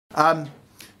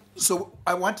So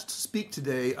I wanted to speak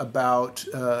today about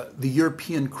the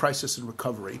European crisis and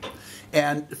recovery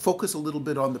and focus a little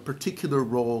bit on the particular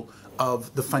role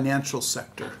of the financial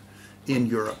sector in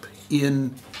Europe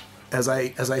in, as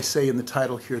I say in the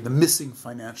title here, the missing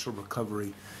financial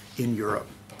recovery in Europe.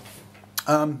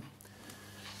 To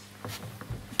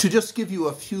just give you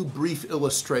a few brief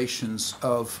illustrations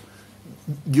of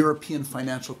European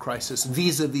financial crisis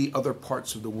vis-a-vis other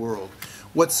parts of the world,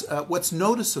 what's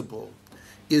noticeable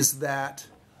is that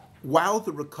while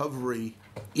the recovery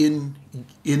in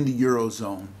the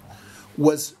Eurozone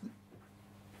was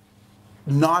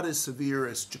not as severe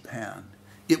as Japan,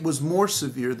 it was more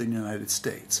severe than the United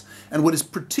States. And what is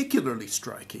particularly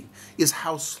striking is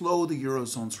how slow the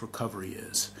Eurozone's recovery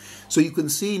is. So you can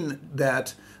see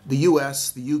that the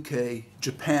US, the UK,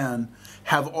 Japan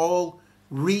have all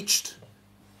reached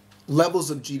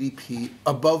levels of GDP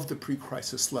above the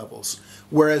pre-crisis levels,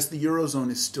 whereas the Eurozone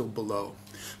is still below.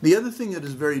 The other thing that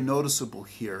is very noticeable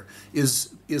here is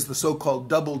the so-called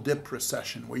double dip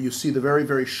recession, where you see the very,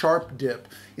 very sharp dip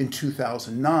in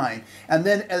 2009. And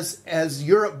then as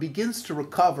Europe begins to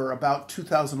recover about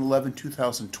 2011,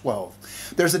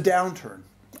 2012, there's a downturn,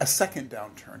 a second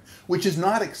downturn, which is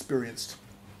not experienced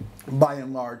by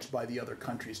and large by the other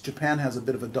countries. Japan has a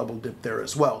bit of a double dip there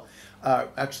as well.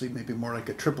 Actually, maybe more like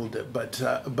a triple dip, but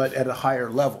at a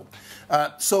higher level.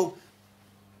 So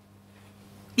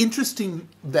interesting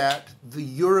that the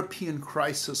European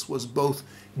crisis was both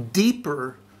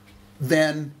deeper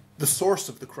than the source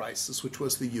of the crisis, which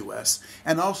was the US,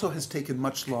 and also has taken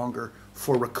much longer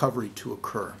for recovery to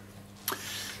occur.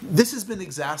 This has been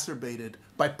exacerbated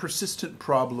by persistent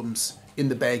problems in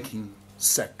the banking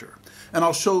sector. And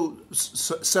I'll show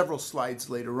several slides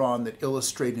later on that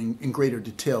illustrate in greater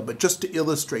detail, but just to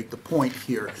illustrate the point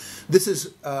here, this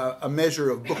is a measure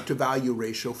of book-to-value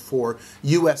ratio for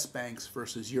US banks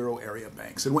versus Euro area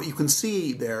banks. And what you can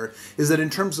see there is that in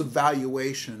terms of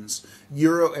valuations,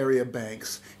 Euro area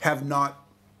banks have not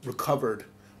recovered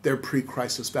their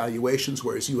pre-crisis valuations,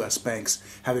 whereas US banks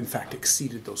have in fact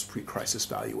exceeded those pre-crisis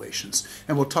valuations.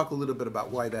 And we'll talk a little bit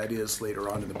about why that is later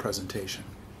on in the presentation.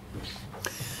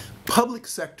 Public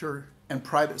sector and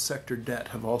private sector debt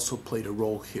have also played a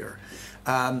role here.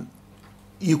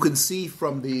 You can see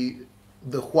from the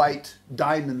white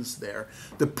diamonds there,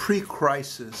 the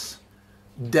pre-crisis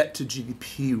debt to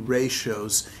GDP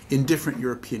ratios in different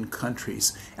European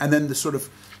countries, and then the sort of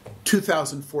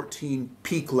 2014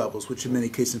 peak levels, which in many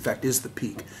cases, in fact, is the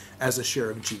peak as a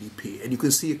share of GDP. And you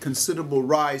can see a considerable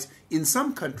rise in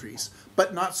some countries,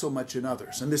 but not so much in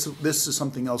others. And this is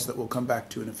something else that we'll come back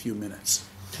to in a few minutes.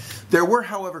 There were,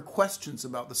 however, questions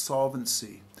about the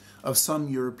solvency of some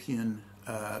European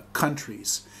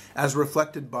countries, as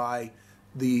reflected by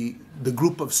the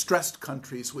group of stressed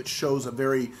countries, which shows a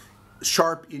very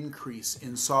sharp increase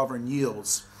in sovereign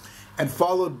yields, and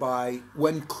followed by,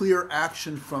 when clear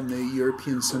action from the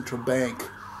European Central Bank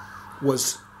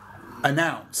was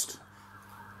announced,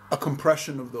 a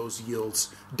compression of those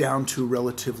yields down to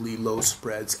relatively low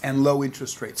spreads and low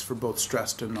interest rates for both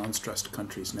stressed and non-stressed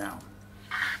countries now.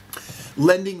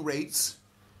 Lending rates,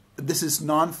 this is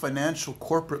non-financial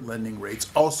corporate lending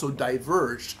rates, also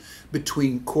diverged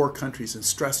between core countries and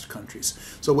stressed countries.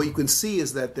 So what you can see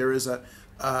is that there is a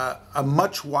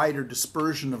much wider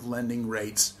dispersion of lending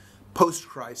rates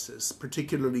post-crisis,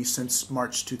 particularly since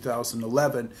March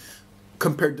 2011,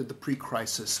 compared to the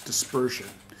pre-crisis dispersion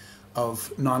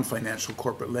of non-financial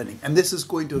corporate lending. And this is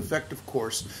going to affect, of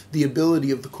course, the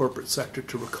ability of the corporate sector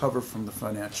to recover from the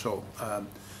financial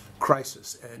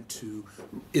crisis and to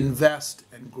invest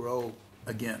and grow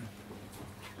again.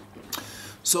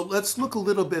 So let's look a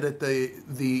little bit at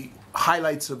the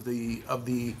highlights of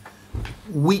the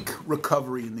weak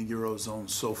recovery in the Eurozone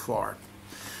so far.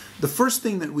 The first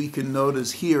thing that we can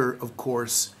notice here, of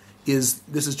course, is,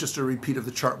 this is just a repeat of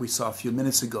the chart we saw a few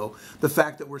minutes ago, the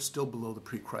fact that we're still below the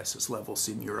pre-crisis levels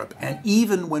in Europe. And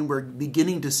even when we're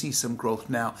beginning to see some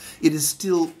growth now, it is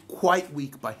still quite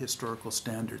weak by historical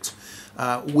standards.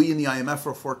 We in the IMF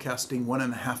are forecasting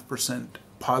 1.5%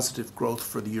 positive growth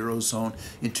for the Eurozone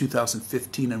in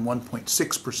 2015 and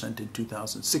 1.6% in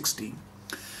 2016.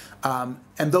 And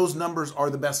those numbers are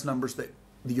the best numbers that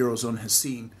the Eurozone has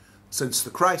seen since the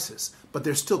crisis, but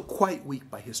they're still quite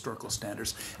weak by historical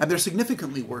standards. And they're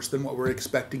significantly worse than what we're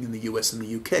expecting in the US and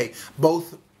the UK.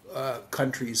 Both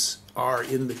countries are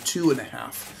in the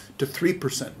 2.5% to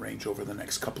 3% range over the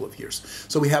next couple of years.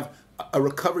 So we have a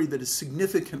recovery that is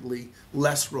significantly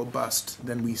less robust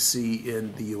than we see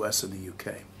in the US and the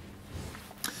UK.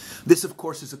 This, of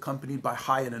course, is accompanied by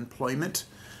high unemployment.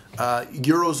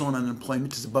 Eurozone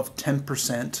unemployment is above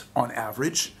 10% on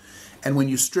average. And when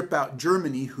you strip out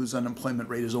Germany, whose unemployment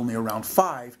rate is only around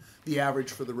 5, the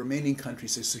average for the remaining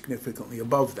countries is significantly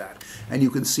above that. And you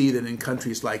can see that in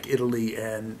countries like Italy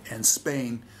and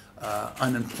Spain,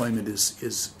 unemployment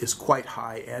is quite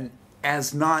high and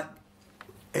has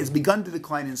begun to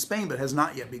decline in Spain, but has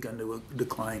not yet begun to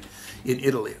decline in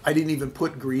Italy. I didn't even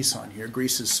put Greece on here.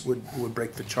 Greece would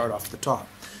break the chart off the top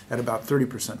at about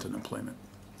 30% unemployment.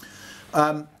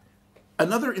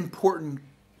 Another important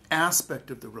aspect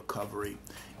of the recovery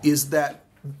is that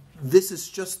this is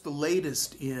just the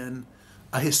latest in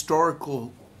a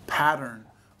historical pattern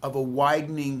of a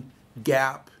widening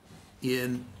gap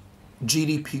in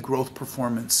GDP growth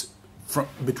performance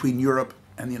between Europe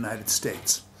and the United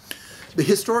States. The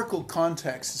historical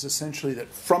context is essentially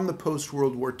that from the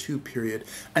post-World War II period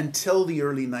until the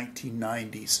early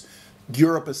 1990s,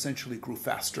 Europe essentially grew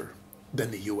faster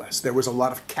than the US. There was a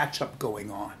lot of catch-up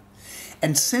going on.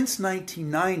 And since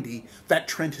 1990, that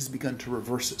trend has begun to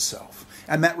reverse itself.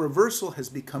 And that reversal has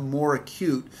become more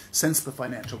acute since the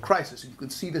financial crisis. And you can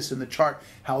see this in the chart,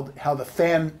 how the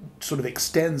fan sort of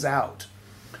extends out.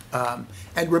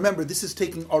 And remember, this is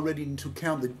taking already into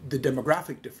account the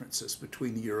demographic differences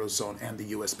between the Eurozone and the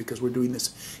US, because we're doing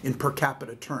this in per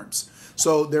capita terms.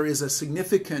 So there is a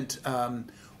significant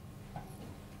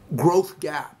growth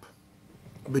gap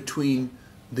between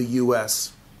the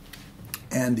US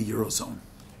and the Eurozone.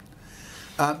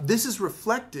 This is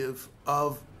reflective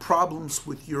of problems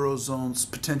with Eurozone's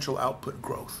potential output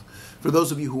growth. For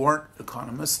those of you who aren't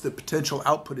economists, the potential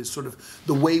output is sort of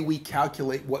the way we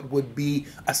calculate what would be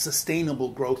a sustainable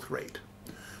growth rate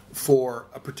for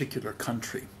a particular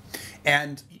country.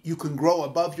 And you can grow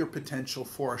above your potential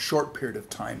for a short period of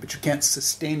time, but you can't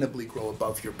sustainably grow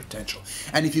above your potential.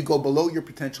 And if you go below your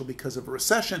potential because of a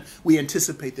recession, we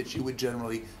anticipate that you would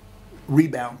generally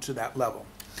rebound to that level.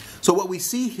 So what we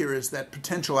see here is that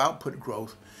potential output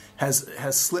growth has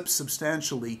slipped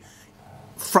substantially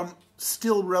from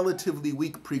still relatively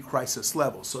weak pre-crisis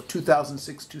levels. So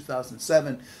 2006,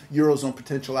 2007, Eurozone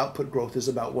potential output growth is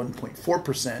about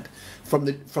 1.4%. From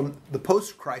the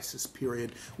post-crisis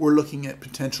period, we're looking at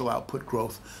potential output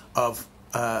growth of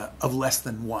less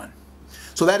than 1.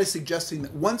 So that is suggesting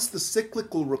that once the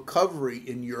cyclical recovery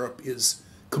in Europe is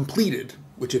completed,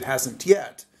 which it hasn't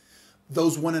yet,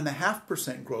 those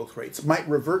 1.5% growth rates might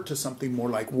revert to something more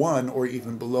like 1 or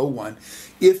even below 1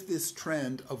 if this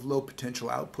trend of low potential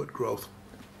output growth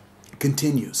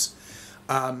continues.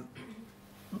 There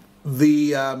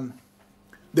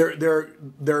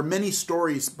are many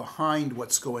stories behind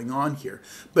what's going on here,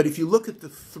 but if you look at the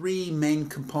three main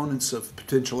components of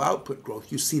potential output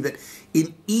growth, you see that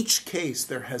in each case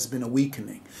there has been a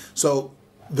weakening. So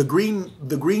the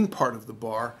green part of the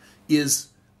bar is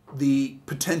the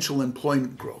potential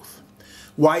employment growth.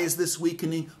 Why is this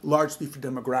weakening? Largely for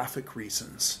demographic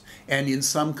reasons. And in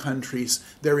some countries,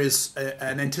 there is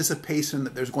an anticipation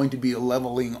that there's going to be a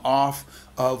leveling off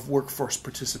of workforce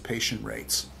participation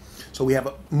rates. So we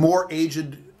have more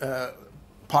aged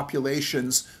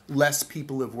populations, less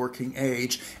people of working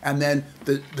age, and then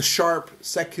the sharp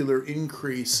secular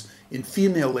increase in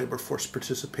female labor force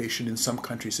participation in some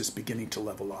countries is beginning to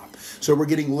level off. So we're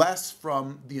getting less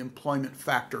from the employment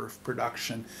factor of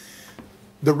production.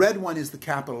 The red one is the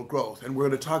capital growth, and we're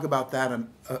going to talk about that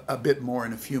a bit more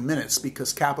in a few minutes,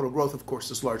 because capital growth, of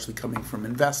course, is largely coming from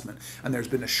investment, and there's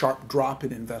been a sharp drop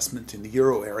in investment in the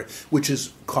euro area, which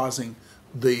is causing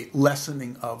the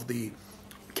lessening of the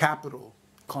capital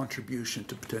contribution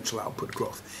to potential output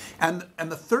growth. And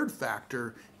the third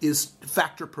factor is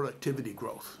factor productivity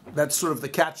growth. That's sort of the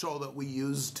catch-all that we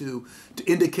use to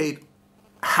indicate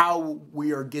how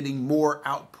we are getting more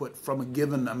output from a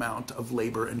given amount of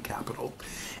labor and capital.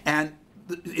 And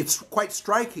it's quite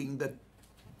striking that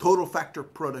total factor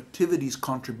productivity's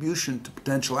contribution to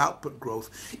potential output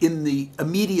growth in the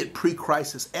immediate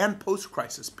pre-crisis and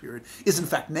post-crisis period is in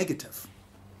fact negative.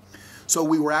 So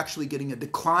we were actually getting a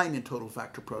decline in total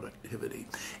factor productivity.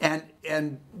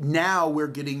 And now we're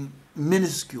getting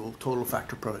minuscule total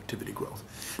factor productivity growth.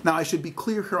 Now, I should be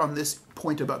clear here on this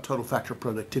point about total factor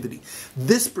productivity.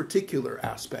 This particular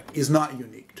aspect is not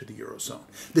unique to the Eurozone.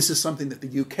 This is something that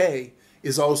the UK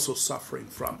is also suffering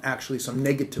from, actually some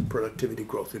negative productivity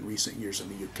growth in recent years in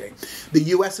the UK. The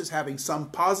US is having some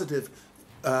positive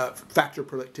factor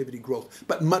productivity growth,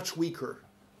 but much weaker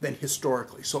than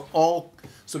historically. So all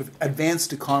sort of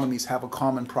advanced economies have a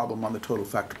common problem on the total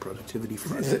factor productivity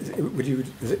front. Is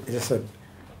this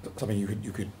something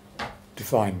you could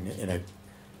define in a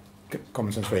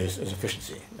common sense way as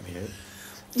efficiency? I mean,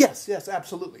 Yes,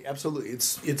 absolutely.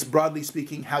 It's broadly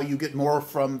speaking how you get more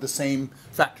from the same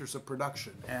factors of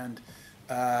production, and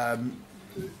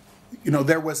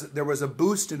there was a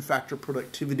boost in factor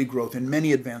productivity growth in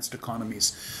many advanced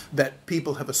economies that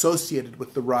people have associated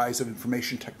with the rise of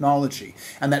information technology,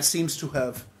 and that seems to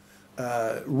have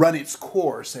run its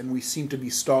course, and we seem to be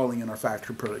stalling in our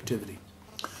factor productivity.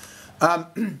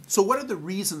 So what are the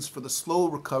reasons for the slow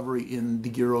recovery in the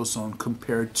Eurozone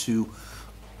compared to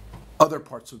other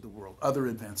parts of the world, other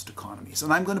advanced economies?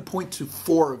 And I'm going to point to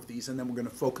 4 of these, and then we're going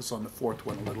to focus on the 4th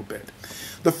one a little bit.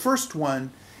 The first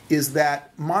one is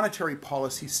that monetary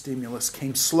policy stimulus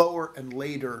came slower and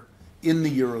later in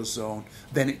the Eurozone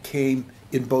than it came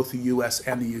in both the US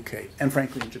and the UK, and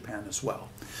frankly in Japan as well.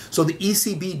 So the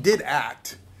ECB did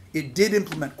act, it did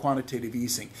implement quantitative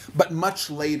easing, but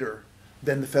much later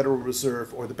than the Federal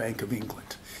Reserve or the Bank of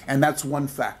England. And that's one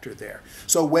factor there.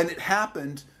 So when it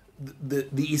happened, the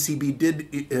ECB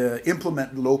did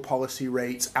implement low policy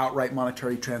rates, outright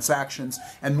monetary transactions,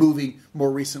 and moving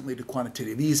more recently to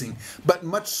quantitative easing, but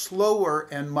much slower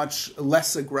and much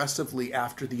less aggressively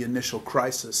after the initial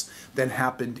crisis than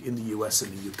happened in the US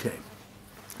and the UK.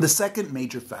 The second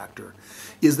major factor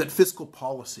is that fiscal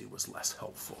policy was less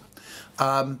helpful.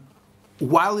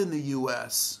 While in the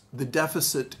US, the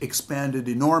deficit expanded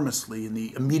enormously in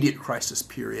the immediate crisis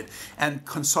period, and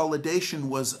consolidation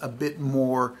was a bit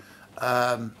more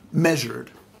measured.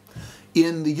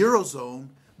 In the Eurozone,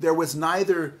 there was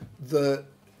neither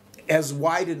as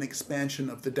wide an expansion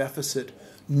of the deficit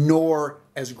nor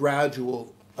as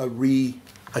gradual a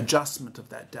readjustment of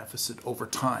that deficit over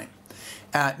time.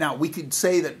 Now, we could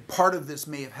say that part of this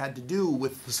may have had to do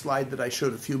with the slide that I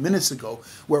showed a few minutes ago,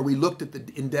 where we looked at the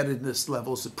indebtedness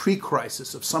levels of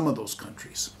pre-crisis of some of those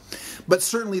countries. But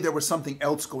certainly there was something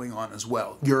else going on as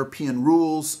well. European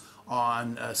rules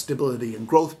on Stability and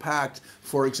Growth Pact,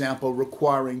 for example,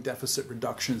 requiring deficit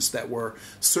reductions that were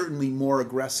certainly more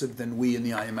aggressive than we in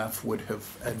the IMF would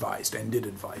have advised, and did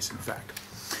advise, in fact.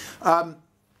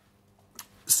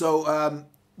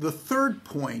 The third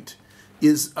point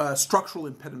is structural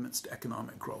impediments to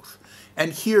economic growth.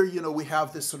 And here, we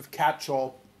have this sort of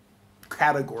catch-all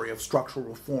category of structural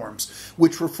reforms,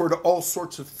 which refer to all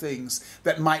sorts of things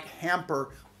that might hamper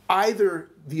either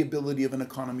the ability of an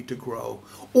economy to grow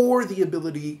or the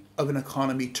ability of an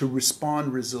economy to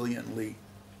respond resiliently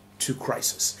to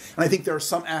crisis. And I think there are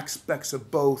some aspects of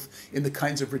both in the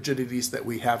kinds of rigidities that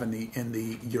we have in the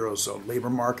Eurozone: labor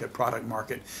market, product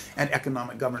market, and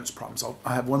economic governance problems. I'll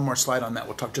have one more slide on that.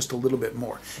 We'll talk just a little bit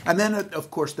more. And then, of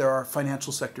course, there are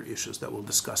financial sector issues that we'll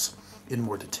discuss in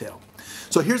more detail.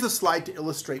 So here's a slide to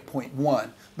illustrate point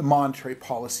 1, the monetary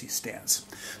policy stance.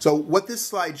 So what this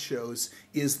slide shows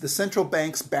is the central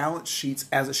bank's balance sheets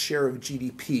as a share of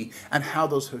GDP and how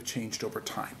those have changed over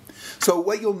time. So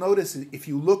what you'll notice is if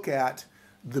you look at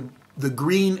the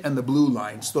green and the blue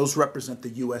lines, those represent the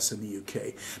US and the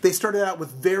UK. They started out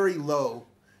with very low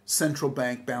central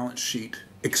bank balance sheet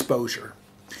exposure.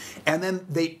 And then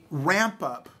they ramp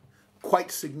up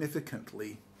quite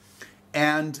significantly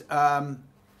and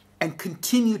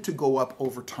continue to go up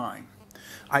over time.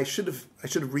 I should have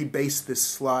rebased this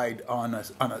slide on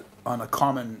a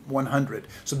common 100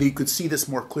 so that you could see this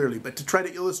more clearly. But to try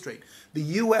to illustrate, the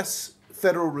U.S.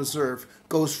 Federal Reserve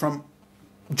goes from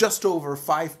just over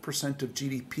 5% of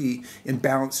GDP in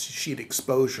balance sheet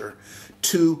exposure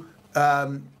to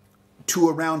around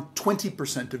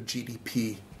 20% of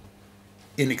GDP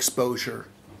in exposure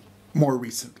more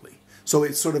recently. So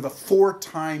it's sort of a 4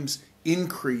 times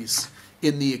increase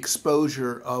in the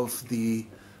exposure of the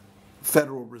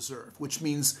Federal Reserve, which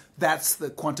means that's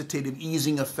the quantitative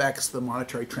easing effects, the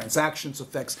monetary transactions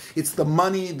effects. It's the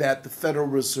money that the Federal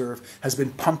Reserve has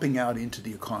been pumping out into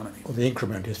the economy. Well, the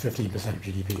increment is 15% of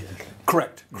GDP.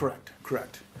 Correct.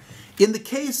 In the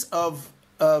case of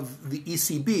the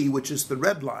ECB, which is the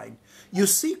red line, you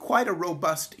see quite a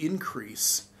robust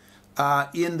increase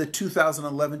in the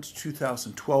 2011 to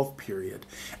 2012 period.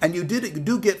 And you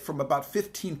do get from about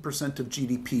 15% of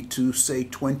GDP to, say,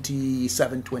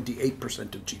 27,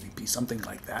 28% of GDP, something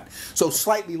like that. So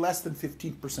slightly less than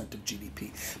 15% of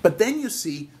GDP. But then you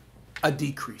see a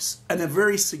decrease, and a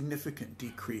very significant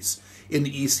decrease in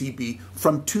the ECB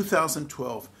from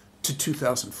 2012 to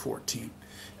 2014.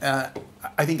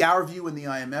 I think our view in the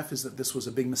IMF is that this was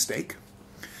a big mistake.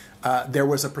 There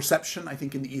was a perception, I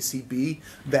think, in the ECB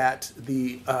that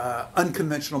the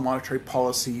unconventional monetary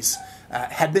policies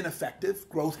had been effective,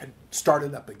 growth had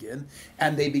started up again,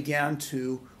 and they began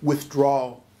to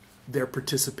withdraw their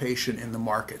participation in the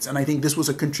markets. And I think this was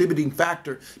a contributing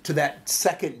factor to that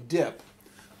second dip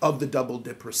of the double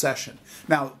dip recession.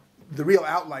 Now, the real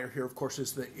outlier here, of course,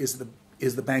 is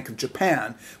the Bank of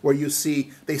Japan, where you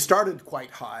see they started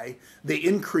quite high. They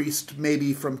increased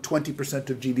maybe from 20%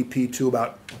 of GDP to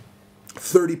about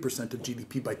 30% of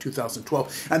GDP by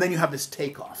 2012. And then you have this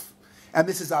takeoff. And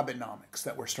this is Abenomics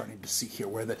that we're starting to see here,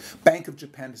 where the Bank of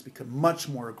Japan has become much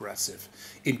more aggressive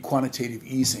in quantitative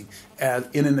easing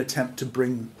in an attempt to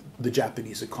bring the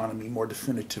Japanese economy more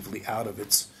definitively out of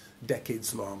its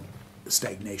decades-long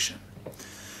stagnation.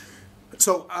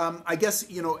 So I guess,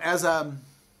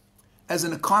 as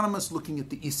an economist looking at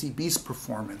the ECB's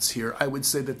performance here, I would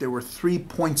say that there were 3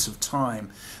 points of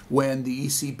time when the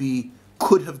ECB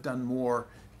could have done more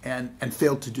and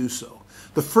failed to do so.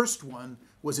 The first one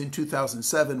was in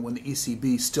 2007 when the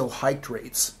ECB still hiked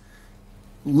rates,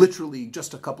 literally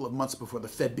just a couple of months before the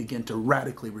Fed began to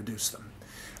radically reduce them.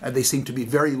 They seem to be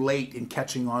very late in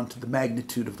catching on to the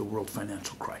magnitude of the world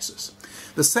financial crisis.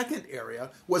 The second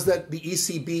area was that the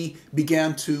ECB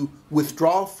began to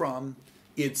withdraw from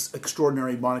its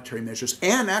extraordinary monetary measures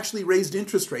and actually raised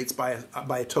interest rates by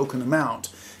a token amount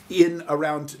in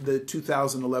around the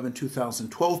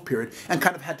 2011-2012 period, and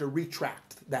kind of had to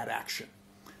retract that action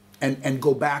and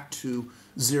go back to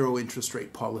zero interest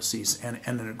rate policies and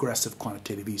an aggressive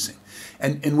quantitative easing.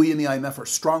 And we in the IMF are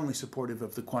strongly supportive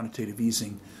of the quantitative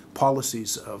easing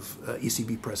policies of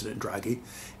ECB President Draghi,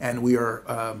 and we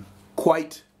are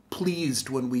quite pleased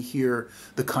when we hear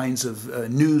the kinds of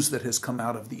news that has come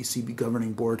out of the ECB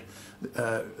Governing Board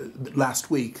last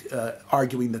week,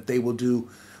 arguing that they will do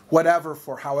whatever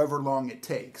for however long it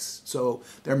takes. So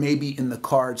there may be in the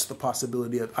cards the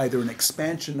possibility of either an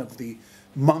expansion of the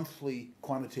monthly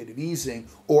quantitative easing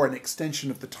or an extension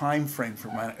of the time frame for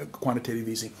quantitative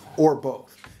easing, or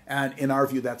both. And in our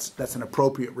view, that's an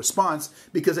appropriate response,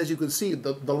 because as you can see,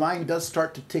 the line does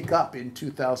start to tick up in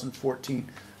 2014.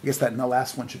 I guess that in the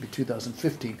last one should be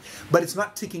 2015. But it's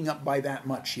not ticking up by that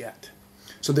much yet.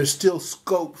 So there's still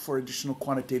scope for additional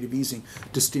quantitative easing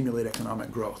to stimulate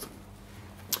economic growth.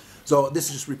 So this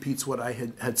just repeats what I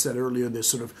had said earlier, this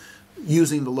sort of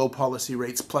using the low policy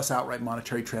rates plus outright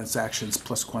monetary transactions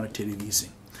plus quantitative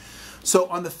easing. So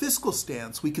on the fiscal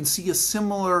stance, we can see a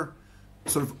similar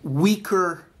sort of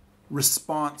weaker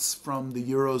response from the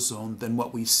Eurozone than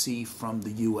what we see from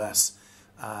the US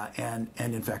and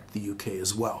in fact the UK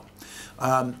as well.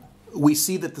 We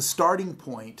see that the starting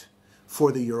point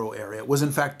for the Euro area was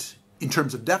in fact, in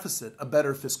terms of deficit, a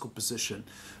better fiscal position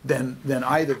than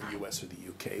either the US or the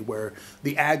UK, where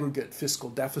the aggregate fiscal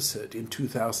deficit in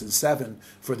 2007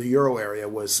 for the Euro area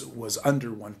was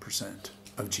under 1%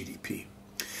 of GDP.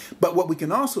 But what we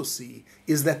can also see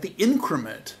is that the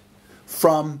increment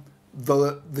from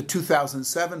the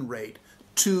 2007 rate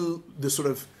to the sort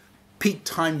of peak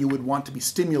time you would want to be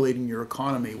stimulating your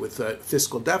economy with a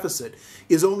fiscal deficit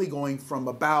is only going from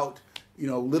about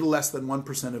a little less than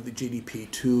 1% of the GDP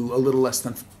to a little less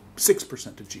than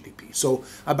 6% of GDP. So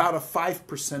about a 5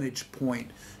 percentage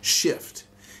point shift.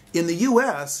 In the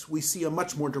US, we see a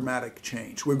much more dramatic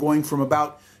change. We're going from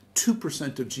about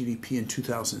 2% of GDP in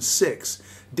 2006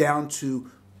 down to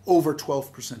over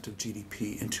 12% of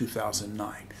GDP in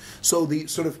 2009. So the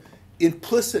sort of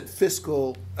implicit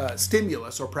fiscal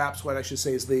stimulus, or perhaps what I should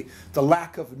say is the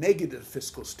lack of negative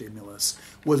fiscal stimulus,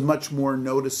 was much more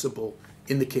noticeable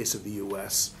in the case of the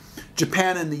US.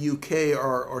 Japan and the UK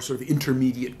are sort of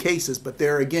intermediate cases, but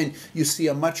there again you see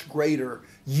a much greater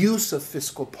use of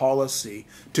fiscal policy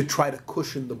to try to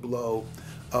cushion the blow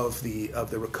of the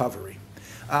recovery.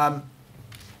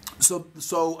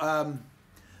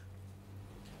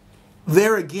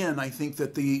 There again, I think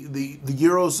that the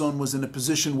Eurozone was in a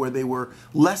position where they were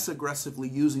less aggressively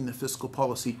using the fiscal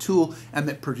policy tool, and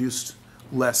that produced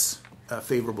less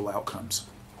favorable outcomes.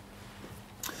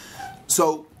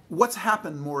 So what's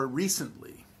happened more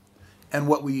recently, and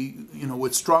what we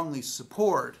would strongly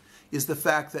support, is the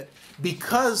fact that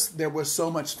because there was so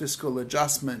much fiscal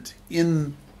adjustment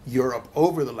in Europe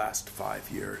over the last 5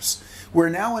 years, we're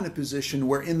now in a position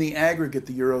where in the aggregate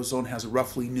the Eurozone has a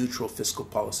roughly neutral fiscal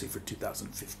policy for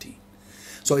 2015.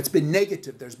 So it's been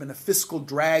negative. There's been a fiscal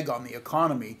drag on the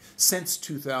economy since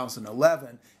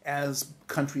 2011 as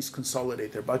countries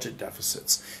consolidate their budget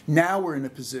deficits. Now we're in a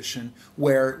position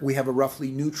where we have a roughly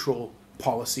neutral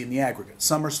policy in the aggregate.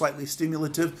 Some are slightly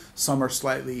stimulative, some are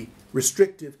slightly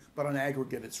restrictive, but on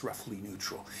aggregate it's roughly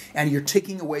neutral. And you're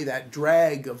taking away that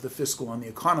drag of the fiscal on the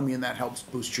economy, and that helps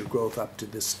boost your growth up to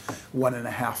this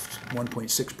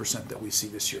 1.6% that we see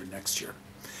this year and next year.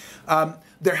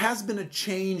 There has been a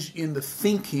change in the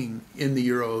thinking in the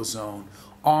Eurozone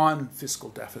on fiscal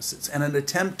deficits and an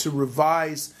attempt to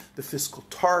revise the fiscal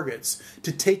targets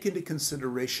to take into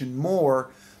consideration more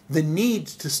the need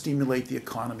to stimulate the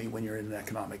economy when you're in an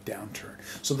economic downturn.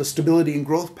 So the Stability and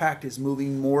Growth Pact is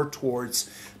moving more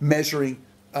towards measuring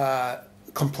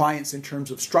compliance in terms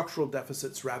of structural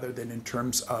deficits rather than in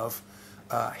terms of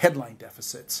headline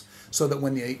deficits, so that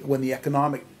when the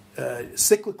economic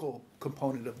cyclical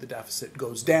component of the deficit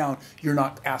goes down, you're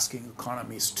not asking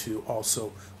economies to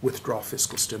also withdraw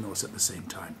fiscal stimulus at the same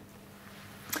time.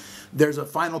 There's a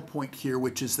final point here,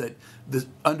 which is that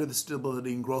under the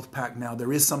Stability and Growth Pact now,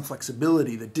 there is some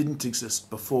flexibility that didn't exist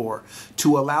before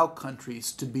to allow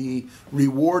countries to be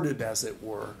rewarded, as it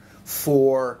were,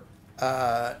 for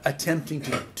attempting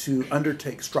to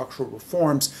undertake structural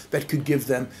reforms that could give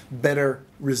them better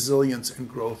resilience and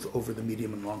growth over the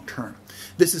medium and long term.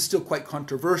 This is still quite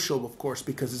controversial, of course,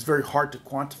 because it's very hard to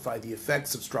quantify the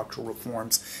effects of structural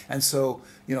reforms. And so,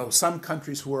 some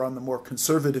countries who are on the more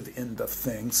conservative end of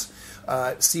things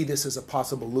see this as a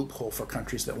possible loophole for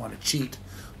countries that want to cheat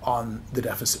on the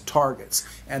deficit targets.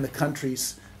 And the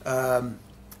countries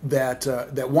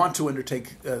that want to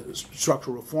undertake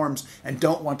structural reforms and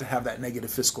don't want to have that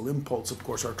negative fiscal impulse, of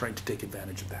course, are trying to take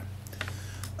advantage of that.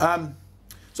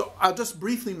 So I'll just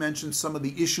briefly mention some of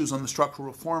the issues on the structural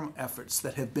reform efforts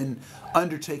that have been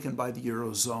undertaken by the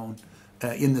Eurozone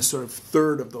in the sort of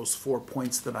third of those 4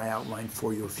 points that I outlined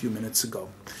for you a few minutes ago.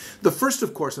 The first,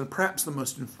 of course, and perhaps the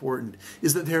most important,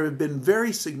 is that there have been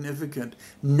very significant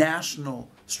national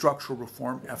structural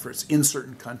reform efforts in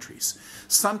certain countries.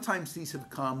 Sometimes these have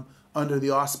come under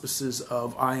the auspices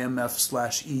of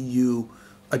IMF/EU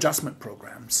adjustment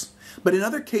programs. But in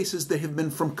other cases, they have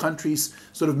been from countries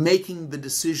sort of making the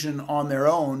decision on their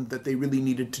own that they really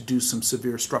needed to do some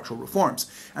severe structural reforms.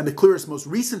 And the clearest, most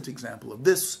recent example of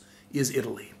this is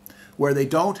Italy, where they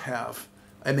don't have,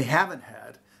 and they haven't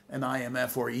had, an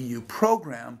IMF or EU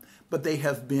program, but they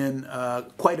have been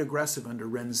quite aggressive under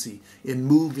Renzi in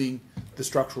moving the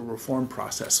structural reform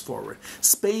process forward.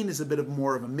 Spain is a bit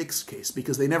more of a mixed case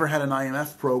because they never had an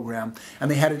IMF program, and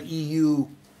they had an EU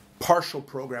partial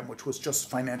program, which was just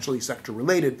financially sector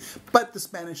related, but the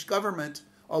Spanish government,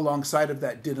 alongside of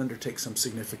that, did undertake some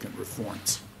significant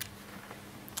reforms.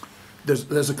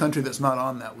 There's a country that's not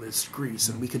on that list, Greece,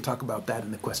 and we can talk about that in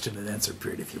the question and answer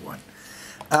period if you want.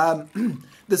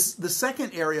 The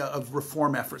second area of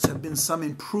reform efforts have been some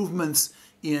improvements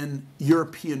in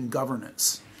European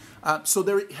governance. So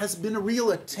there has been a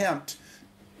real attempt,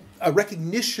 a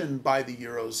recognition by the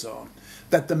Eurozone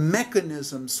that the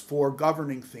mechanisms for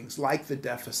governing things like the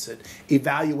deficit,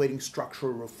 evaluating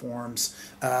structural reforms,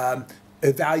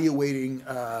 evaluating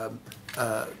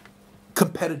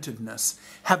competitiveness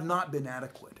have not been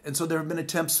adequate. And so there have been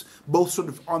attempts both sort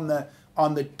of on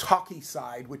the talky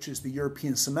side, which is the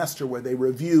European semester, where they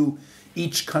review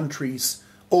each country's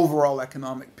overall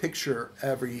economic picture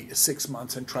every 6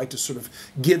 months and try to sort of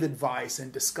give advice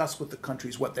and discuss with the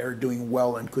countries what they're doing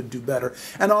well and could do better.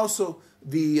 And also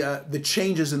the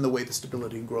changes in the way the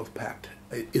Stability and Growth Pact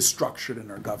is structured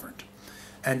and are governed.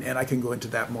 And I can go into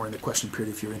that more in the question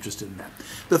period if you're interested in that.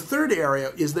 The third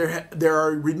area is there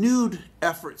are renewed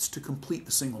efforts to complete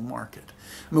the single market.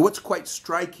 I mean, what's quite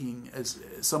striking as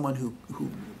someone who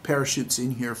parachutes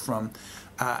in here from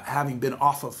having been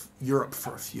off of Europe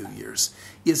for a few years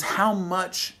is how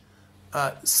much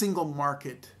single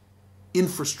market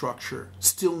infrastructure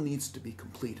still needs to be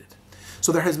completed.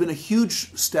 So there has been a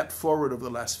huge step forward over the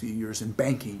last few years in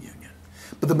banking union,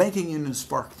 but the banking union is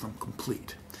far from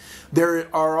complete.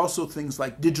 There are also things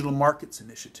like Digital Markets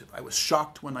Initiative. I was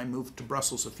shocked when I moved to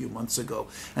Brussels a few months ago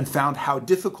and found how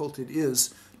difficult it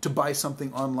is to buy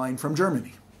something online from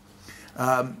Germany.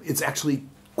 It's actually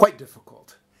quite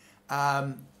difficult.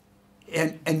 And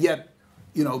yet,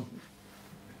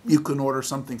 you can order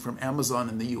something from Amazon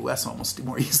in the US almost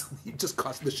more easily. It just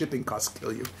the shipping costs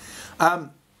kill you.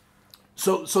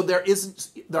 So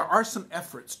there are some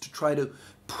efforts to try to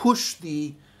push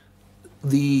the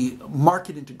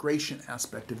market integration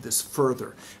aspect of this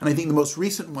further. And I think the most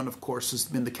recent one, of course, has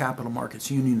been the Capital Markets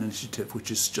Union Initiative, which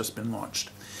has just been launched.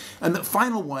 And the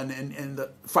final one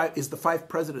is the Five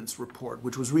Presidents Report,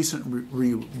 which was recently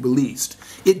released.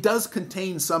 It does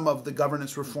contain some of the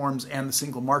governance reforms and the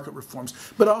single market reforms,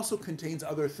 but also contains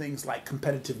other things like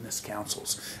competitiveness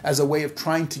councils as a way of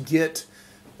trying to get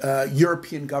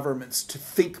European governments to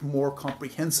think more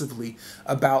comprehensively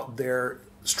about their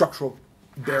structural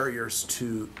barriers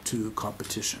to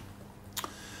competition.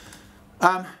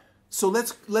 So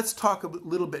let's talk a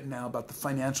little bit now about the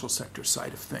financial sector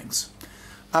side of things.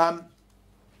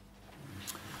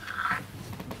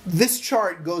 This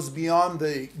chart goes beyond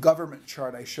the government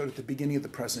chart I showed at the beginning of the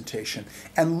presentation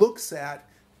and looks at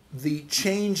the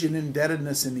change in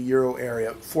indebtedness in the euro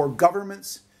area for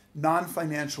governments,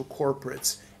 non-financial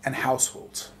corporates, and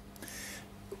households.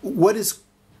 What is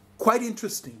quite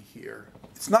interesting here,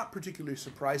 it's not particularly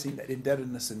surprising that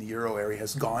indebtedness in the euro area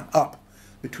has gone up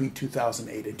between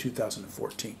 2008 and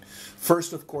 2014.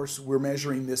 First, of course, we're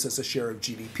measuring this as a share of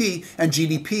GDP, and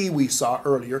GDP, we saw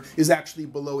earlier, is actually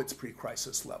below its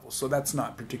pre-crisis level. So that's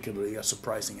not particularly a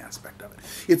surprising aspect of it.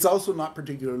 It's also not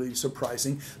particularly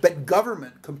surprising that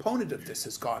government component of this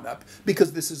has gone up,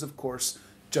 because this is, of course,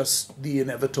 just the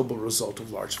inevitable result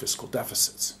of large fiscal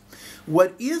deficits.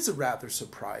 What is rather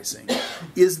surprising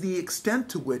is the extent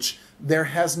to which there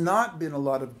has not been a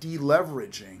lot of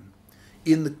deleveraging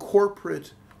in the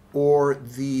corporate or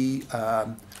the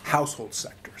household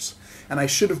sectors. And I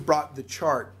should have brought the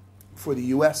chart for the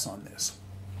US on this,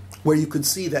 where you can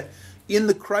see that in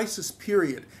the crisis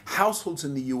period, households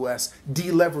in the US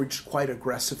deleveraged quite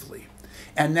aggressively.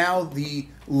 And now the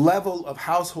level of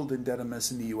household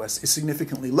indebtedness in the US is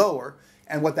significantly lower.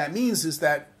 And what that means is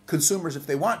that consumers, if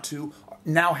they want to,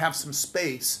 now have some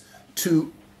space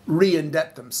to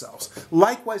re-indebt themselves.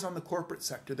 Likewise, on the corporate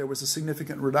sector, there was a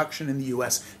significant reduction in the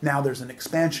US. Now there's an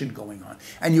expansion going on.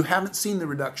 And you haven't seen the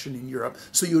reduction in Europe,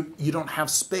 so you don't have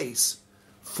space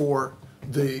for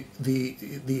the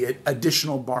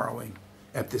additional borrowing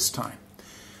at this time.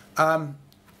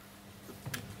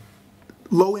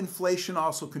 Low inflation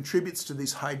also contributes to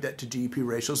these high debt to GDP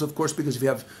ratios, of course, because if you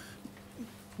have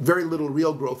very little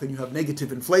real growth and you have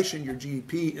negative inflation, your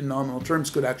GDP in nominal terms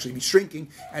could actually be shrinking,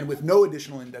 and with no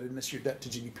additional indebtedness, your debt to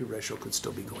GDP ratio could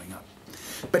still be going up.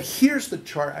 But here's the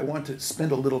chart I want to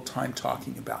spend a little time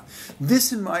talking about.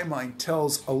 This, in my mind,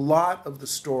 tells a lot of the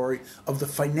story of the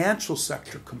financial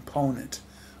sector component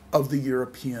of the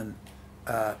European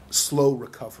slow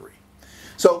recovery.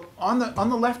 So on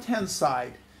the left-hand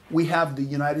side, we have the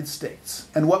United States.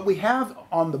 And what we have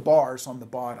on the bars on the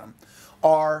bottom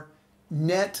are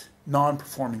net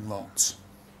non-performing loans.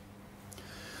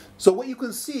 So what you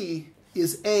can see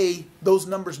is A, those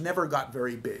numbers never got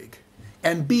very big,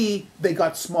 and B, they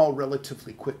got small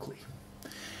relatively quickly.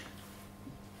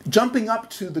 Jumping up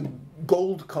to the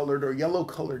gold-colored or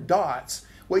yellow-colored dots,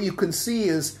 what you can see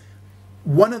is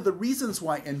one of the reasons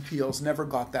why NPLs never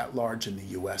got that large in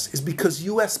the US is because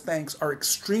US banks are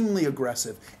extremely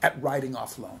aggressive at writing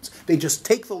off loans. They just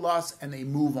take the loss and they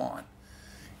move on.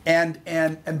 And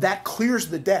that clears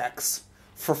the decks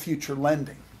for future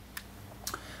lending.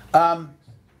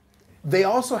 They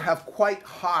also have quite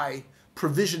high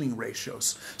provisioning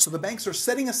ratios. So the banks are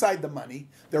setting aside the money,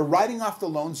 they're writing off the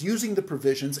loans, using the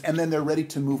provisions, and then they're ready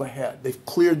to move ahead. They've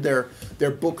cleared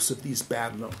their books of these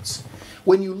bad loans.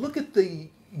 When you look at the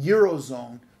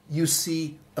Eurozone, you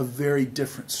see a very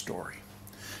different story.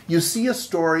 You see a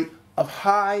story of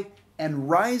high and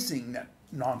rising net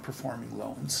non-performing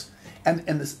loans. And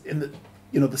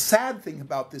the sad thing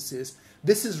about this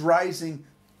is rising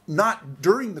not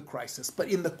during the crisis, but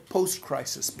in the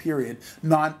post-crisis period,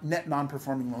 net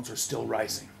non-performing loans are still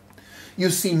rising. You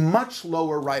see much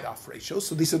lower write-off ratios.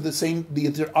 So these are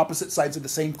the opposite sides of the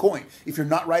same coin. If you're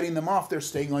not writing them off, they're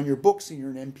staying on your books, and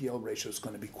your NPL ratio is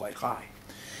going to be quite high.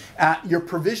 Your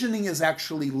provisioning is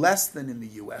actually less than in the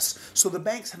US, so the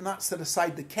banks have not set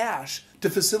aside the cash to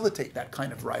facilitate that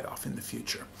kind of write-off in the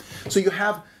future. So you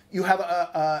have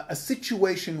a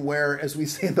situation where, as we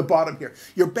say at the bottom here,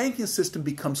 your banking system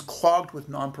becomes clogged with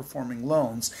non-performing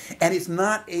loans, and it's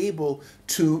not able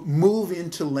to move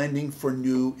into lending for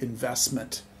new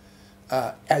investment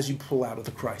as you pull out of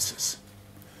the crisis.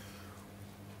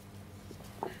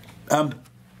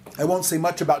 I won't say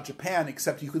much about Japan,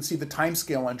 except you can see the time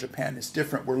scale on Japan is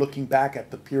different. We're looking back at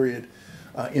the period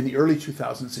in the early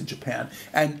 2000s in Japan,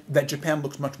 and that Japan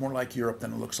looks much more like Europe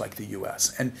than it looks like the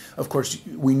US. And of course,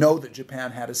 we know that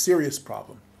Japan had a serious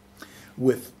problem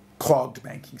with clogged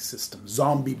banking systems,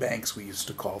 zombie banks we used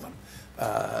to call them,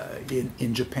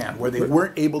 in Japan, where they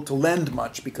weren't able to lend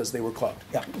much because they were clogged.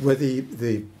 Yeah. Were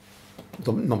the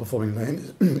non-performing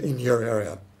loans in your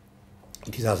area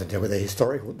in 2010, were they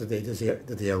historical? Did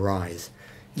they arise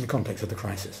in the context of the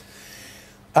crisis?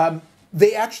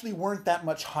 They actually weren't that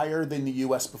much higher than the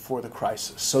U.S. before the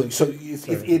crisis. So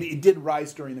it did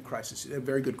rise during the crisis. A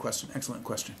very good question. Excellent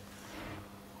question.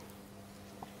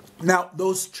 Now,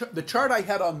 the chart I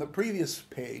had on the previous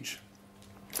page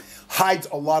hides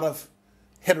a lot of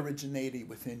heterogeneity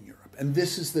within Europe. And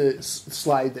this is the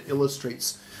slide that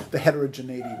illustrates the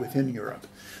heterogeneity within Europe.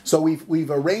 So we've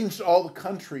arranged all the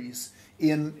countries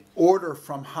in order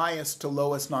from highest to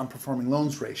lowest non-performing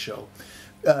loans ratio.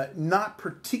 Not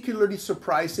particularly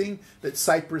surprising that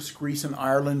Cyprus, Greece, and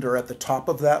Ireland are at the top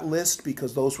of that list,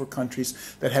 because those were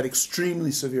countries that had extremely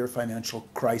severe financial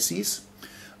crises.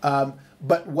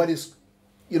 But what is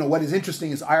what is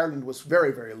interesting is Ireland was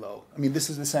very, very low. I mean,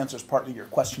 this answers partly your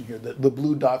question here. The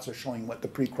blue dots are showing what the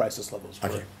pre-crisis levels were.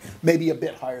 Okay. Maybe a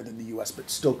bit higher than the U.S., but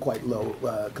still quite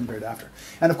low compared to after.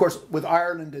 And of course, with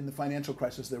Ireland in the financial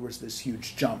crisis, there was this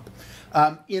huge jump.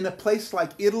 In a place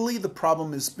like Italy, the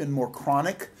problem has been more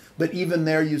chronic, but even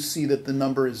there you see that the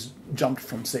number has jumped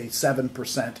from, say,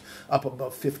 7% up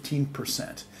above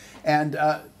 15%. And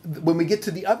when we get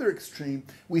to the other extreme,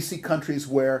 we see countries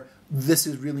where this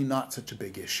is really not such a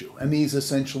big issue. And these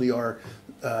essentially are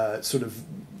sort of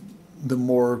the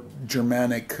more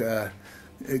Germanic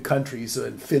countries,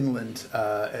 Finland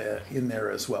in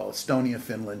there as well, Estonia,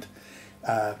 Finland,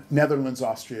 Netherlands,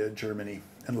 Austria, Germany,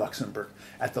 and Luxembourg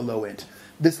at the low end.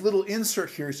 This little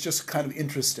insert here is just kind of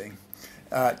interesting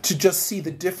to just see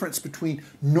the difference between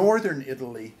northern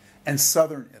Italy and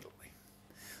southern Italy.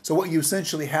 So what you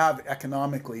essentially have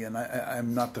economically, and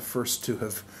I'm not the first to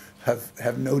have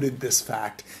noted this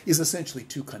fact, is essentially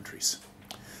two countries.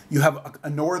 You have a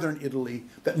northern Italy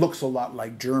that looks a lot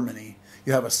like Germany.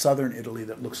 You have a southern Italy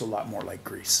that looks a lot more like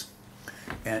Greece.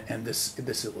 And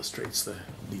this illustrates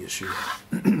the issue.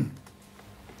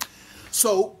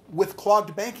 So with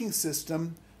clogged banking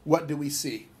system, what do we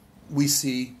see? We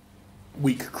see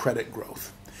weak credit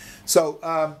growth.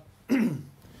 So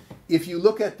if you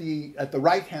look at the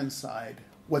right-hand side,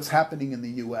 what's happening in the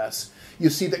U.S., you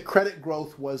see that credit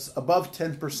growth was above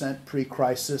 10%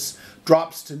 pre-crisis,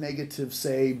 drops to negative,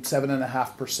 say,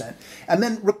 7.5%, and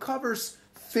then recovers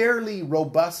fairly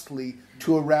robustly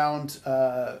to around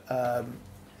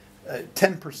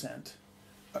 10%,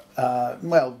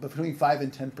 well, between 5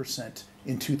 and 10%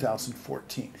 in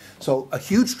 2014. So a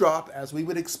huge drop, as we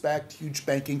would expect, huge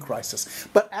banking crisis,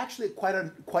 but actually quite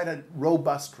a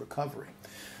robust recovery.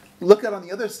 Look at on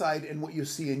the other side, and what you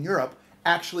see in Europe,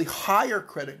 actually higher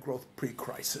credit growth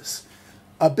pre-crisis.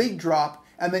 A big drop,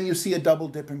 and then you see a double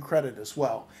dip in credit as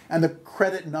well. And the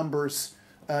credit numbers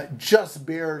just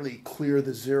barely clear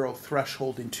the zero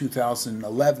threshold in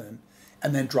 2011,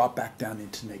 and then drop back down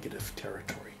into negative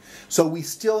territory. So we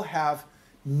still have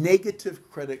negative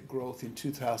credit growth in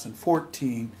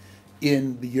 2014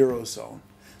 in the Eurozone.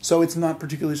 So it's not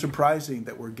particularly surprising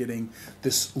that we're getting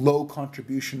this low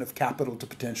contribution of capital to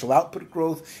potential output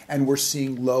growth, and we're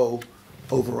seeing low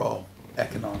overall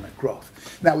economic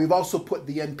growth. Now, we've also put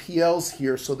the NPLs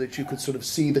here so that you could sort of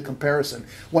see the comparison.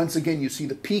 Once again, you see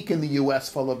the peak in the U.S.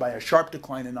 followed by a sharp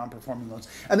decline in non-performing loans.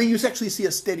 And then you actually see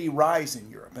a steady rise in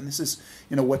Europe. And this is,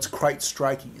 what's quite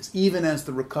striking is even as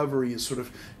the recovery is sort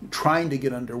of trying to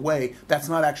get underway, that's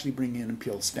not actually bringing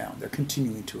NPLs down. They're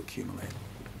continuing to accumulate.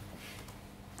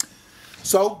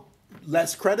 So,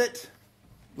 less credit,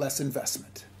 less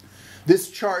investment.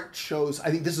 This chart shows, I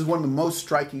think this is one of the most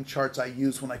striking charts I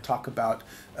use when I talk about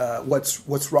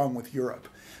what's wrong with Europe.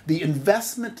 The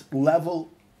investment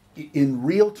level in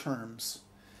real terms,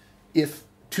 if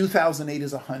 2008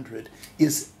 is 100,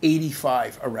 is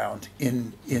 85 around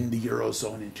in the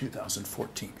Eurozone in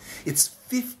 2014. It's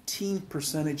 15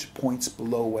 percentage points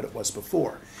below what it was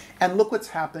before. And look what's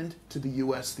happened to the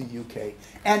US, the UK,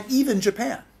 and even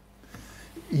Japan.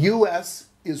 U.S.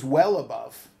 is well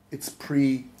above its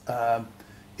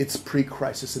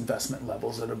pre-crisis investment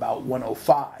levels at about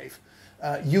 105.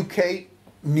 UK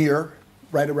near,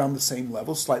 right around the same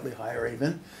level, slightly higher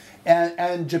even.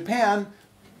 And Japan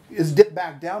is dipped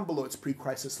back down below its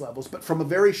pre-crisis levels, but from a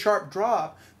very sharp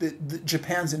drop,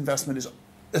 Japan's investment is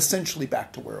essentially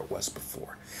back to where it was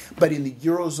before. But in the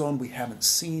Eurozone, we haven't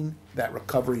seen that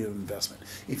recovery of investment.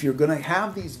 If you're going to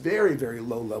have these very, very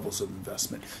low levels of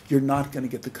investment, you're not going to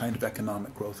get the kind of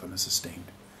economic growth on a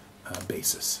sustained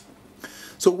basis.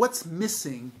 So what's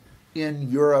missing in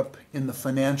Europe in the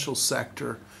financial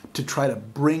sector to try to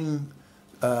bring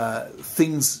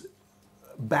things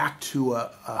back to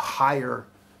a higher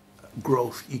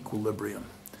growth equilibrium?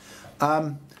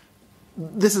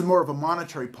 This is more of a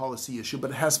monetary policy issue,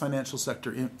 but it has financial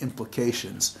sector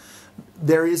implications.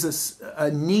 There is a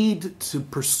need to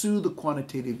pursue the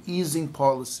quantitative easing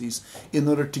policies in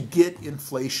order to get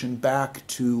inflation back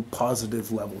to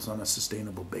positive levels on a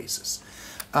sustainable basis.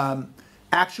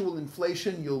 Actual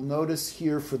inflation, you'll notice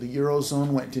here for the Eurozone,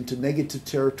 went into negative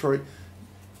territory,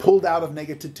 pulled out of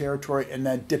negative territory, and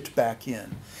then dipped back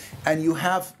in. And you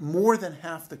have more than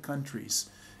half the countries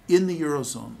in the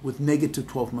Eurozone with negative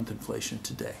 12-month inflation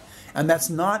today. And that's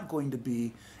not going to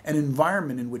be an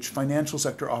environment in which financial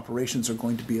sector operations are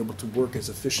going to be able to work as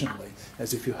efficiently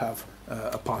as if you have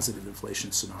a positive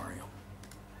inflation scenario.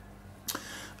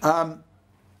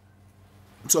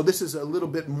 So this is a little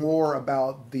bit more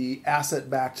about the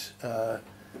asset-backed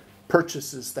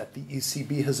purchases that the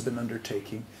ECB has been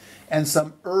undertaking and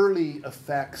some early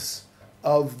effects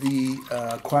of the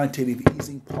quantitative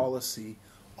easing policy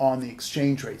on the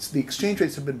exchange rates. The exchange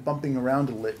rates have been bumping around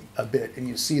a bit, and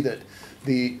you see that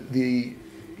the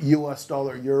US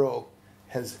dollar euro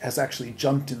has actually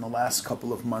jumped in the last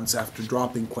couple of months after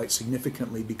dropping quite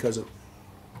significantly because of,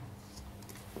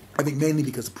 I think mainly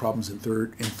because of problems in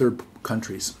third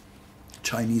countries,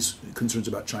 Chinese concerns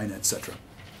about China, etc.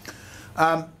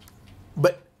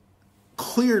 But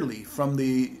clearly, from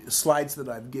the slides that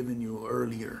I've given you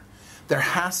earlier, there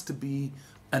has to be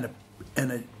an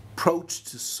approach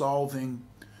to solving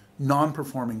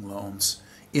non-performing loans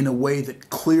in a way that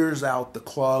clears out the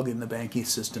clog in the banking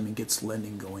system and gets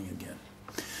lending going again.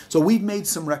 So we've made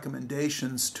some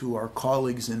recommendations to our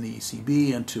colleagues in the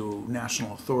ECB and to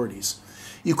national authorities.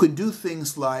 You could do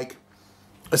things like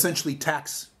essentially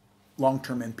tax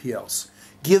long-term NPLs.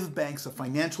 Give banks a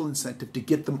financial incentive to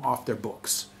get them off their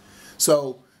books.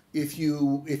 So if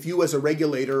you as a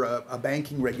regulator, a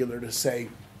banking regulator, say,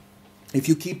 if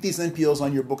you keep these NPLs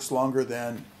on your books longer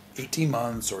than 18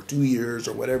 months or 2 years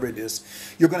or whatever it is,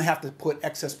 you're going to have to put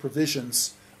excess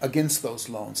provisions against those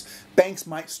loans. Banks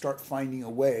might start finding a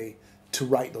way to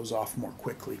write those off more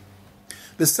quickly.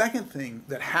 The second thing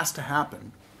that has to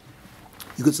happen,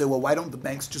 you could say, well, why don't the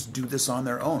banks just do this on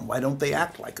their own? Why don't they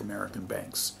act like American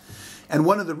banks? And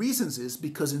one of the reasons is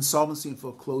because insolvency and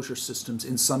foreclosure systems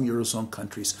in some Eurozone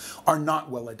countries are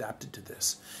not well adapted to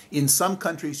this. In some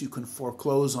countries, you can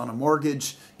foreclose on a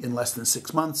mortgage in less than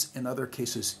 6 months. In other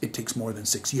cases, it takes more than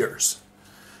 6 years.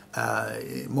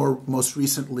 Most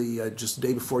recently, just the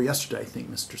day before yesterday, I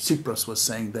think Mr. Tsipras was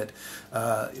saying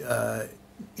that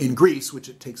in Greece, which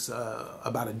it takes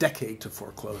about a decade to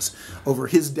foreclose, over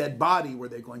his dead body, were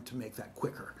they going to make that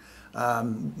quicker?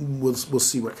 We'll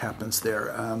see what happens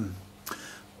there.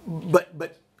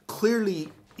 But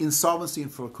clearly, insolvency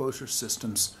and foreclosure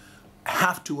systems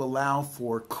have to allow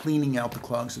for cleaning out the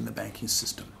clogs in the banking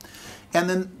system. And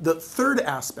then the third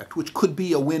aspect, which could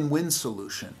be a win-win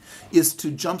solution, is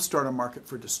to jumpstart a market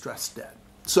for distressed debt.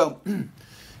 So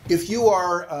if you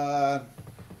are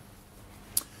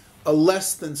a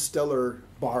less than stellar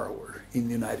borrower in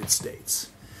the United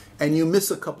States and you miss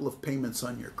a couple of payments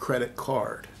on your credit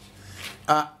card,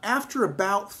 after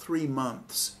about 3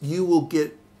 months, you'll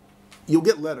get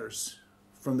letters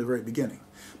from the very beginning.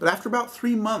 But after about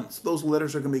 3 months, those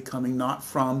letters are going to be coming not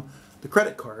from the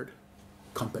credit card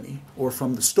company or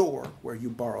from the store where you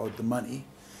borrowed the money.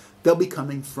 They'll be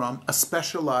coming from a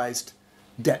specialized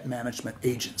debt management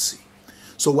agency.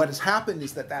 So what has happened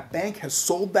is that that bank has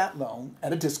sold that loan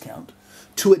at a discount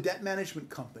to a debt management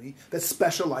company that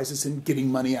specializes in getting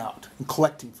money out and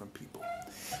collecting from people.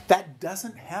 That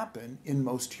doesn't happen in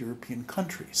most European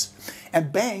countries.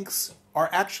 And banks are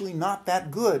actually not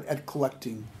that good at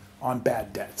collecting on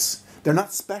bad debts. They're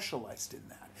not specialized in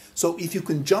that. So if you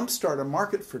can jumpstart a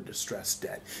market for distressed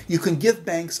debt, you can give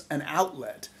banks an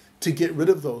outlet to get rid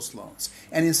of those loans.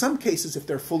 And in some cases, if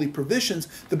they're fully provisioned,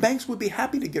 the banks would be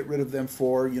happy to get rid of them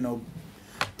for,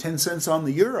 10 cents on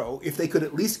the euro if they could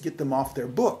at least get them off their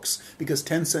books, because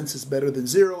 10 cents is better than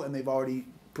zero and they've already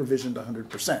provisioned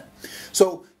 100%.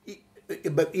 So,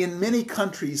 but in many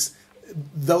countries,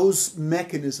 those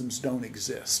mechanisms don't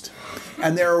exist.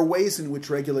 And there are ways in which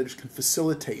regulators can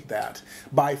facilitate that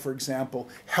by, for example,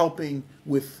 helping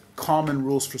with common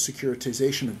rules for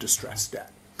securitization of distressed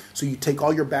debt. So you take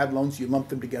all your bad loans, you lump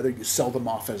them together, you sell them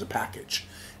off as a package.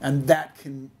 And that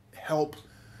can help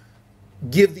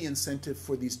give the incentive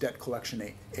for these debt collection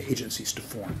agencies to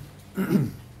form.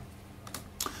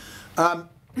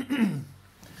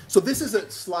 So this is a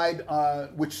slide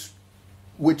which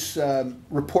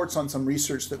reports on some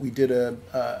research that we did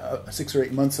 6 or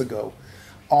 8 months ago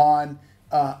on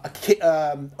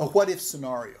a what-if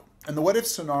scenario. And the what-if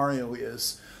scenario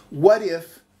is, what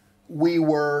if we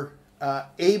were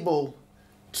able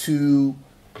to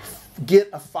get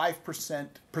a 5%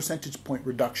 percentage point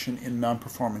reduction in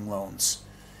non-performing loans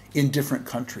in different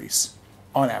countries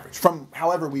on average, from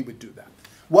however we would do that?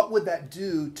 What would that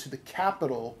do to the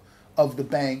capital of the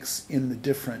banks in the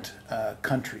different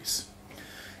countries?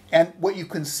 And what you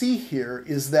can see here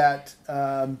is that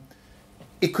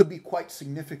it could be quite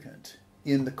significant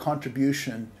in the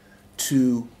contribution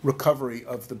to recovery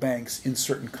of the banks in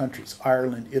certain countries: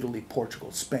 Ireland, Italy,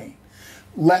 Portugal, Spain.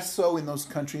 Less so in those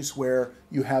countries where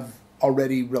you have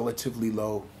already relatively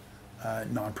low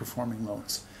non-performing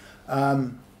loans.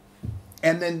 And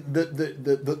then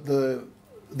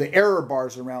the error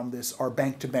bars around this are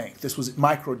bank to bank. This was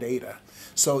microdata.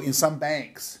 So in some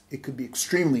banks, it could be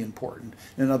extremely important,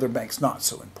 and in other banks, not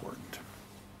so important.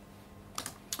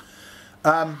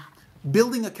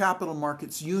 Building a capital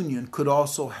markets union could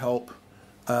also help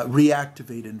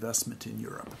reactivate investment in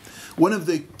Europe. One of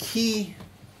the key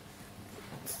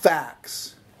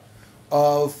facts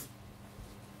of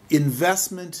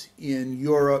investment in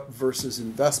Europe versus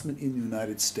investment in the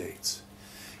United States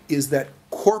is that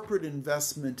corporate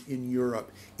investment in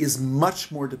Europe is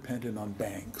much more dependent on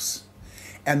banks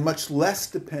and much less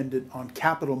dependent on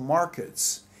capital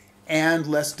markets and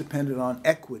less dependent on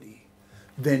equity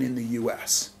than in the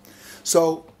US.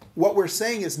 So what we're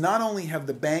saying is not only have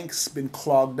the banks been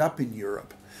clogged up in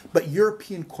Europe, but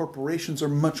European corporations are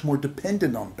much more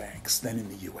dependent on banks than in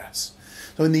the US.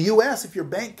 So in the US, if your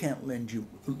bank can't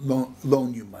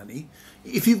loan you money,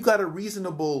 if you've got a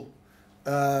reasonable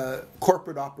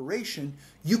corporate operation,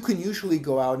 you can usually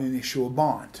go out and issue a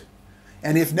bond.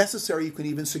 And if necessary, you can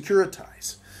even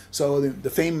securitize. So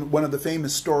one of the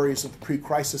famous stories of the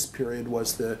pre-crisis period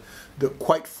was the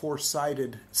quite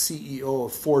foresighted CEO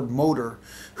of Ford Motor,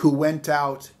 who went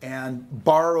out and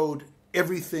borrowed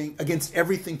everything against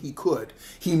everything he could.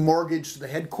 He mortgaged the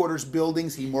headquarters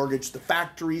buildings, he mortgaged the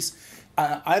factories.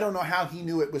 I don't know how he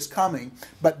knew it was coming,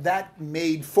 but that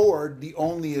made Ford the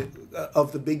only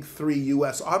of the big three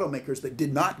U.S. automakers that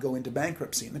did not go into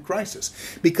bankruptcy in the crisis,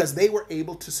 because they were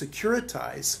able to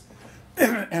securitize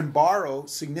and borrow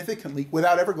significantly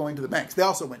without ever going to the banks. They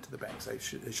also went to the banks. I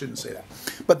shouldn't say that,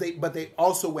 but they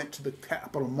also went to the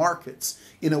capital markets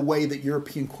in a way that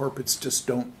European corporates just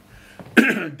don't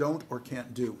or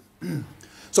can't do.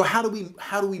 So how do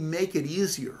we make it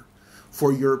easier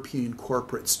for European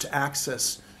corporates to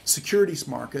access securities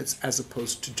markets as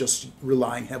opposed to just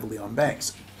relying heavily on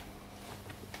banks?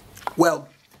 Well,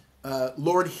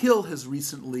 Lord Hill has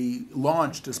recently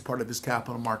launched, as part of his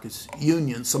Capital Markets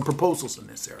Union, some proposals in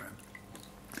this area.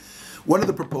 One of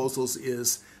the proposals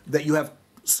is that you have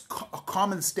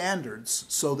common standards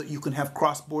so that you can have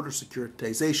cross-border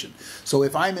securitization. So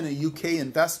if I'm in a UK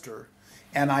investor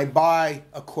and I buy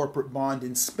a corporate bond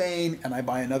in Spain and I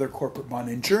buy another corporate bond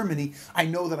in Germany, I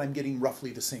know that I'm getting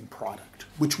roughly the same product,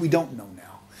 which we don't know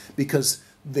now because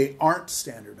they aren't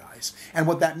standardized. And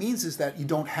what that means is that you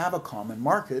don't have a common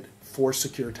market for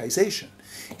securitization.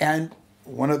 And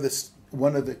one of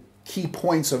the key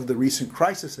points of the recent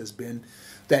crisis has been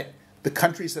that the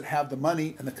countries that have the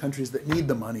money and the countries that need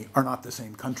the money are not the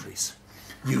same countries,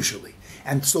 usually.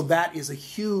 And so that is a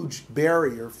huge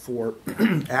barrier for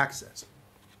access.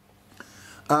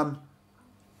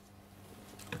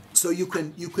 So you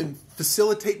can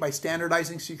facilitate by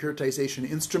standardizing securitization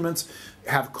instruments,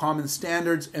 have common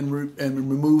standards, and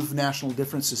remove national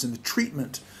differences in the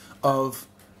treatment of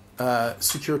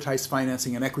securitized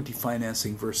financing and equity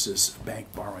financing versus bank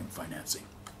borrowing financing.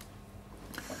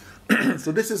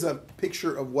 So this is a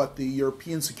picture of what the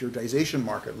European securitization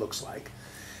market looks like.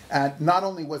 And not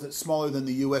only was it smaller than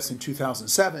the US in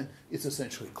 2007, it's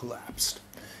essentially collapsed.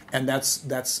 And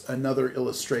that's another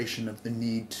illustration of the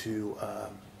need to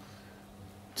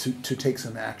take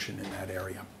some action in that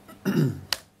area.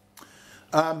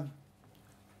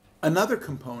 Another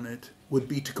component would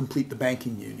be to complete the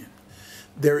banking union.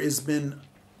 There has been,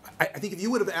 I think if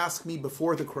you would have asked me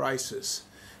before the crisis,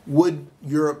 would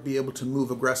Europe be able to move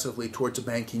aggressively towards a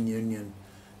banking union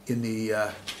in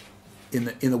the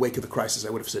wake of the crisis,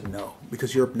 I would have said no,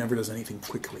 because Europe never does anything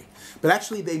quickly. But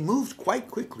actually, they moved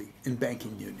quite quickly in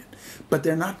banking union, but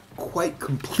they're not quite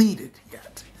completed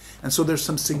yet. And so there's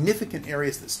some significant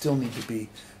areas that still need to be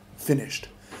finished.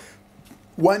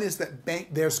 One is that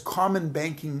there's common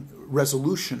banking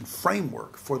resolution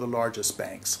framework for the largest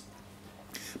banks.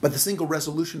 But the Single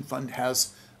Resolution Fund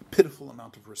has a pitiful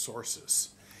amount of resources.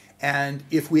 And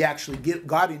if we actually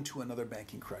got into another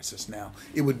banking crisis now,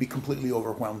 it would be completely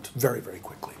overwhelmed very, very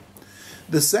quickly.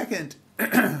 The second,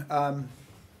 the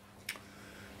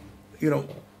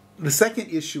second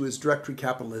issue is direct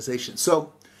recapitalization.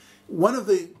 So one of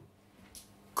the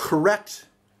correct,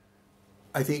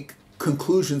 I think,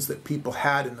 conclusions that people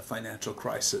had in the financial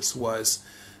crisis was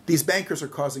these bankers are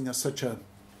causing us such a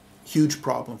huge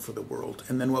problem for the world.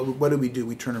 And then what do?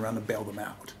 We turn around and bail them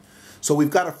out. So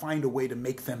we've got to find a way to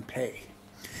make them pay.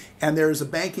 And there is a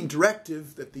banking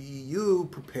directive that the EU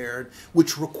prepared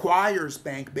which requires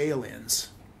bank bail-ins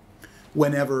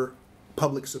whenever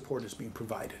public support is being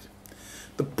provided.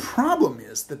 The problem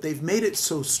is that they've made it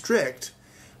so strict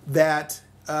that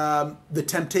the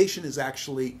temptation is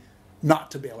actually not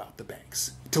to bail out the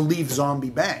banks, to leave zombie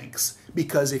banks,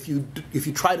 because if you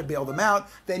try to bail them out,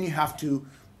 then you have to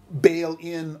bail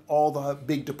in all the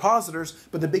big depositors,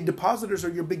 but the big depositors are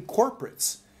your big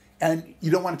corporates, and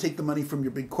you don't want to take the money from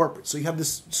your big corporates. So you have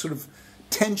this sort of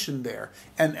tension there.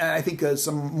 And I think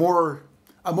some more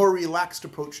a more relaxed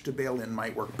approach to bail-in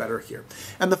might work better here.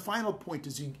 And the final point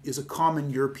is a common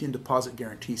European deposit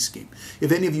guarantee scheme.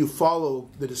 If any of you follow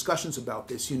the discussions about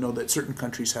this, you know that certain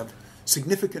countries have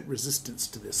significant resistance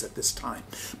to this at this time.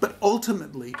 But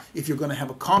ultimately, if you're going to have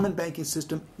a common banking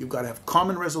system, you've got to have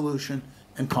common resolution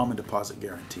and common deposit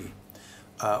guarantee,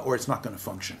 or it's not going to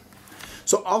function.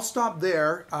 So I'll stop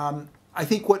there. I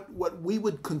think what we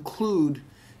would conclude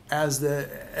as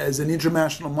an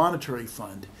international monetary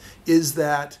fund is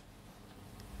that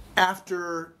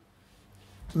after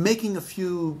making a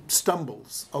few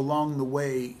stumbles along the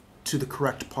way to the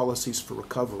correct policies for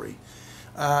recovery,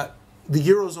 the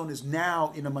Eurozone is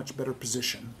now in a much better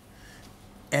position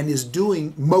and is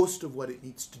doing most of what it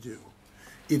needs to do.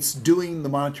 It's doing the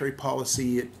monetary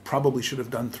policy it probably should have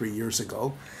done 3 years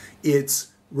ago. It's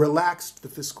relaxed the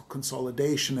fiscal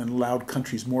consolidation and allowed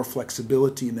countries more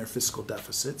flexibility in their fiscal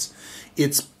deficits.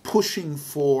 It's pushing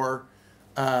for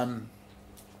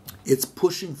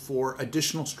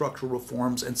additional structural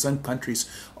reforms, and some countries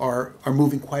are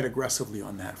moving quite aggressively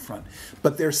on that front.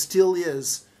 But there still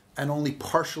is an only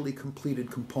partially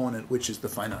completed component, which is the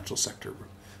financial sector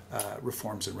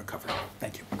reforms and recovery.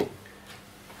 Thank you.